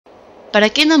Para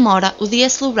quem namora, o dia é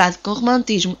celebrado com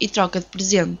romantismo e troca de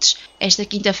presentes. Esta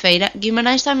quinta-feira,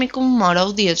 Guimarães também comemora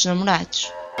o Dia dos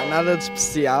Namorados. Nada de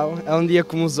especial, é um dia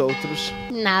como os outros.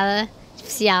 Nada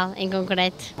especial, em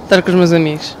concreto. Estar com os meus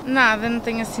amigos. Nada, não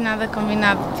tenho assim nada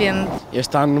combinado, depende.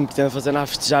 Este ano não pretendo fazer nada a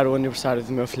festejar o aniversário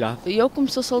do meu filhado. E eu, como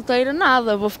sou solteira,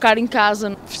 nada, vou ficar em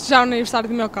casa. Festejar o aniversário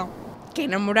do meu cão. Quem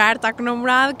namorar está com o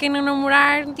namorado, quem não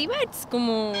namorar diverte-se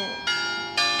como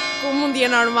um dia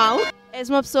normal. És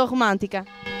uma pessoa romântica?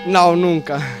 Não,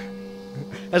 nunca.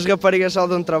 As raparigas só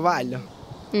dão trabalho.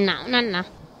 Não.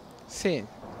 Sim,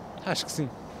 acho que sim.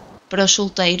 Para os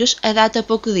solteiros, a data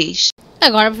pouco diz.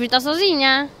 Agora prefiro estar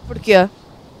sozinha. Porquê?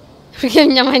 Porque a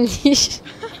minha mãe diz.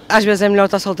 Às vezes é melhor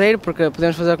estar solteiro porque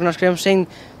podemos fazer o que nós queremos sem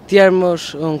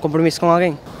termos um compromisso com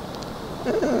alguém.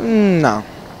 Não.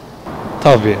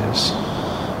 Talvez.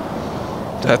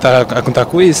 Já está a contar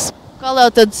com isso? Qual é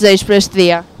o teu desejo para este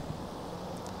dia?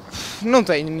 Não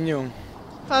tenho nenhum.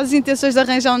 Fazes intenções de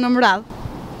arranjar um namorado?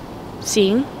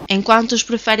 Sim. Enquanto uns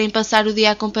preferem passar o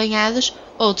dia acompanhados,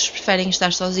 outros preferem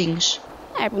estar sozinhos.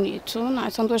 É bonito, não é?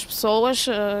 São duas pessoas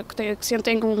que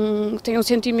têm um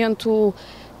sentimento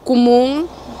comum,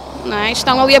 não é?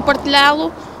 Estão ali a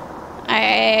partilhá-lo,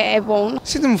 é bom.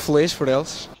 Sinto-me feliz por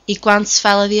eles. E quando se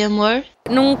fala de amor,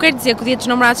 Não quer dizer que o dia dos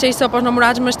namorados seja só para os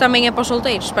namorados, mas também é para os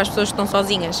solteiros, para as pessoas que estão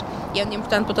sozinhas. E é um dia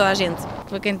importante para toda a gente.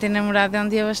 Para quem tem namorado é um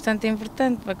dia bastante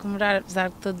importante para comemorar, apesar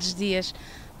de todos os dias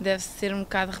deve ser um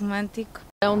bocado romântico.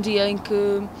 É um dia em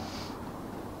que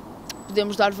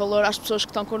podemos dar valor às pessoas que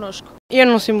estão connosco. Eu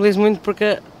não simbolizo muito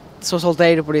porque sou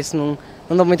solteiro, por isso não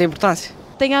dou muita importância.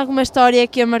 Tem alguma história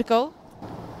que a marcou?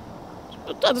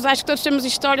 Acho que todos temos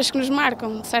histórias que nos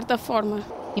marcam, de certa forma.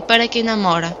 e para quem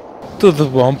namora, Tudo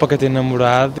bom para quem tem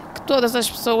namorado. Que todas as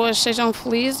pessoas sejam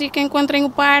felizes e que encontrem o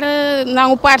par,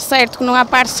 não o par certo, que não há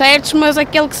par certos, mas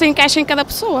aquele que se encaixa em cada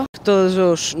pessoa. Que todos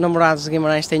os namorados de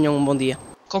Guimarães tenham um bom dia.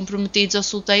 comprometidos ou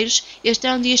solteiros, este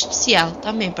é um dia especial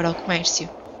também para o comércio.